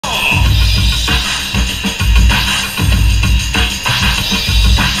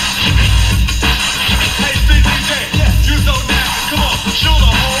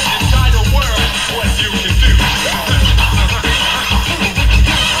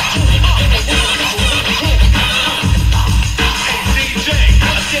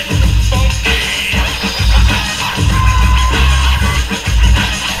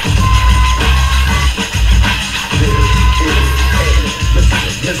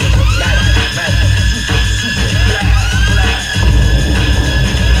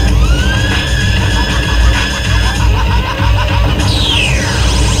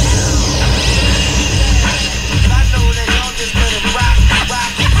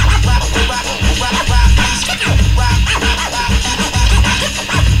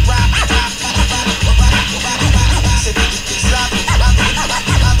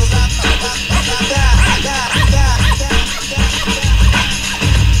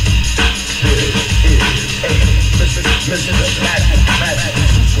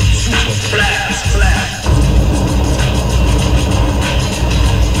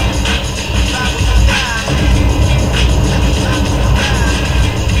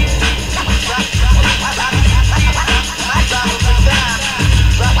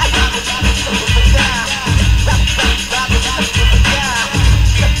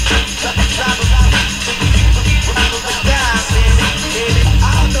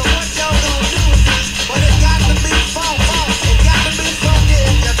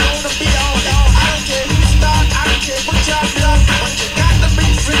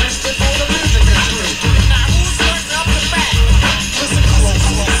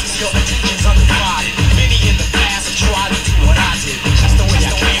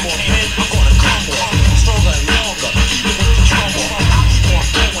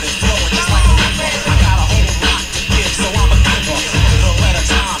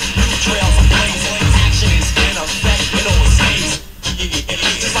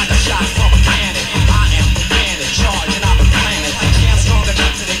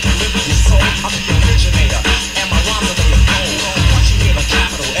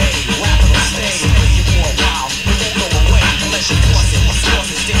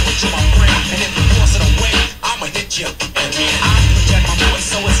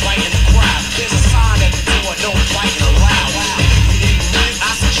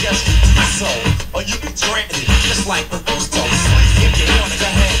so, or you be stranded, just like the ghost toast. If you wanna go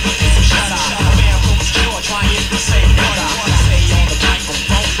ahead, shut up. A man from the store trying to say what I wanna say on the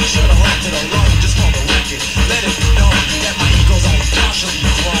microphone. Should've left it alone, just for the record. Let it be known that my ego's only partially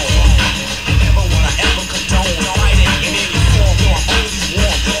grown. Never would I ever condone fighting in any form. Though I'm always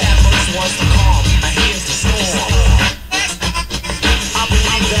warm. That first one's the calm, and here's the storm. I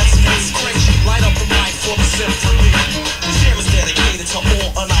believe that's me. Crazy, light up the mic for the symphony. This jam is dedicated to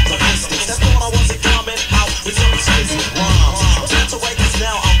all unoptimistics that thought I wasn't coming out with some exquisite rhymes. I'm time to write this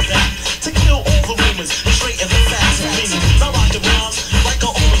now, I'm back to kill all the rumors and straighten the facts of me. I rock the rhymes like I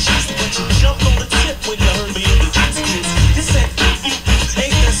always used to, but you jumped on the tip when you heard me in the juice cruise. You said,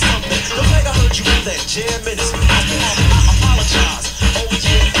 ain't that something? The fact I heard you in that jam minutes. I apologize, always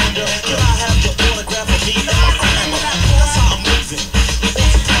been under. Can I have your autograph of me and my grammar? That's how I'm moving. On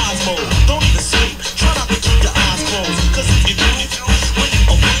surprise mode, don't even sleep. Try not to keep your eyes closed, cause if you do, when you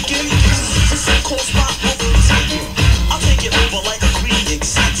awaken, this ain't called spot will be taken. I'll take it over like a greedy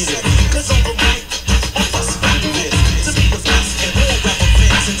executive, cause on the mic, I'm frustrated with to be the best in all rap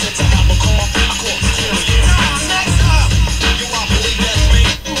events. Intent to have a call, I call experience. Next up, yo, I believe that's me.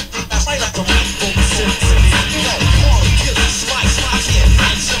 That's right at the mic for the symphony. Yo, Marley, kill it, slice, yeah,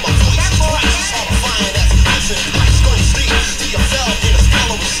 nice in my voice. Tracks is horrifying as listen, lights go steep till you fell in a spell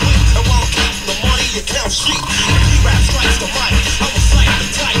of sleep. And while I'm counting the money, you count sheep. Rap strikes the mic, I will cite the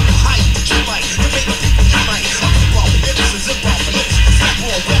type of hype that you like to make the people unite. I'm hip-hop, hips and zip-hop, lips, snap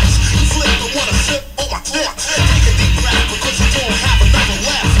on raps. You flip and wanna sip on my tip. Take a deep breath because you don't have another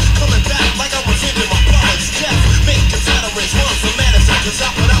laugh. Coming back like I'm revenging my brother's death. Making veterans run for medicine, cause I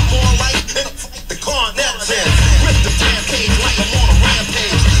put out more light than the cornets in. Rip the damn cage like I'm on a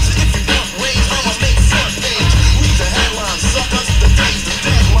rampage. So if you want rage, I'ma make front page. Read the headlines, suckers, the day's the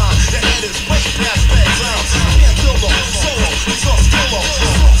deadline. Your head is way past bedtime. Can't kill them, solo, it's all still on.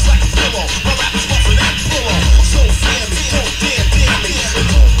 It's like a pillow, my rap is rougher than pillow. So fear me, don't dare me, and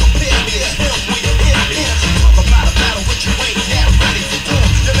don't compare me to him when you hear me. Talk about a battle which you ain't yet ready for war.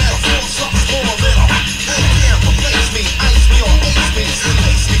 Your metaphor sucks more than a can't replace me, ice me or ace me.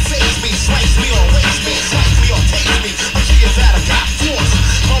 Lace me, face me, slice me or race me. Slice me or taste me, I'm sure that I got force.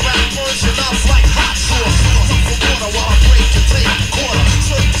 My rap burns your mouth like hot sauce. Look for water while I break and take a quarter.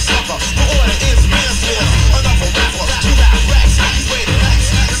 Serve the sucker, the order is man's. Another rapper, you rap racks, he's rated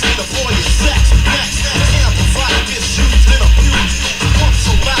X. This ain't the boy is sex, next. Amplify, disused and abused. Pump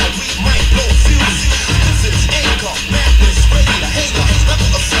so loud we might blow fuse. This is anger, madness, ready to hang up. Never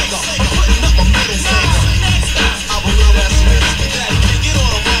a singer, I'm putting up my middle finger. I believe that's me, daddy, get on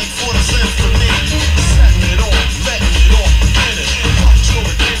the mic for the symphony. Setting it off, letting it off, beginning. Fuck your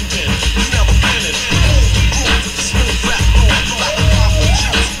ending, you never been it. Hold the groove with the smooth rap going. Like a pop of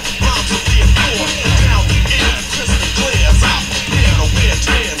juice, rhymes are being poured. Down the air, crystal clear as I prepare to wear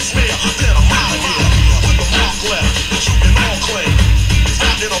tan smear. Then I'm out of here, with the mark left, that you can all claim. It's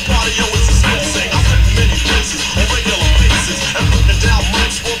not in a party, yo, it's a small thing. I've been in many places, on regular basis, and putting down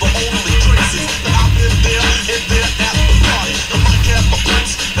mics for the only traces. That I've been there, in there, at the party. The mic had my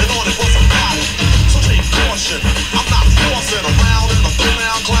prints, and on it was a body. So take caution, I'm not forcing around in a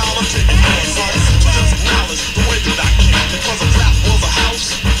throwdown clown. I'm taking more, son. So just acknowledge the way that I kicked. Because if rap was a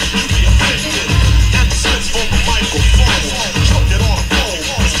house, you'd be evicted. And the spits from the microphone, choking on a pole.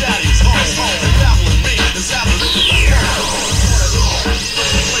 His daddy's home, and battling me is happening in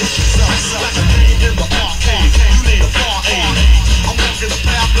the place yourself like a game in the arcade. You need a bar aid. I'm walking the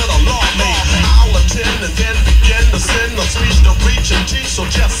path that a law made. I'll attend and then begin to send a speech to reach and teach. So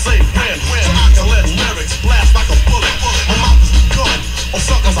just say when, so I can let lyrics blast like a bullet. My mouth is the gun, or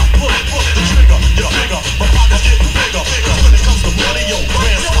suckers I pull it. The trigger, you're bigger, my pocket's getting bigger. Cause when it comes to money, yo,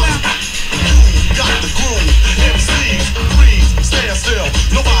 grand you got the groove. MCs, please stand still.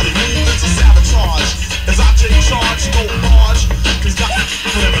 Nobody move, it's a sabotage. As I take charge, go large. Cause got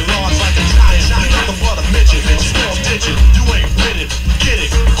living large like a giant. You're nothing but a midget, small digit. You ain't with it, get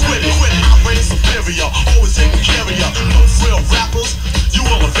it, quit it. I reign superior, always taking care of ya. No real rappers, you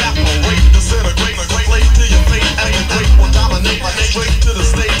will evaporate, disintegrate. Play to your fate, and your great will dominate. Straight to the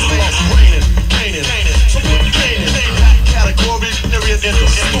stage, raining, gaining. So put gaining, that category, period, in the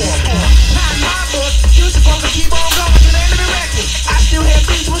storm. Not in my book, you supposed to keep on going to the end of the record. I still have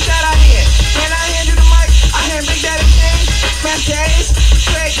beats, what's that I hear? Can I hand you the mic? I hear Big Daddy King, Smash Daddies,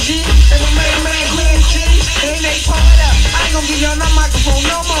 Craig G, and my main man Queen G. Ain't they pull it up? I ain't gonna give y'all no microphone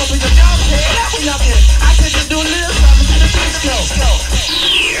no more because y'all tear it up when y'all get it. I said just do a little something to the beats go.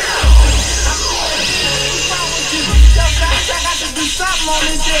 Yo, guys, I got to do something on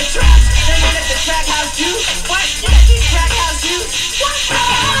this dead track. They let the track house you. What? Track house you. What?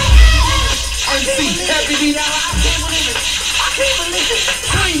 MC, every beat out.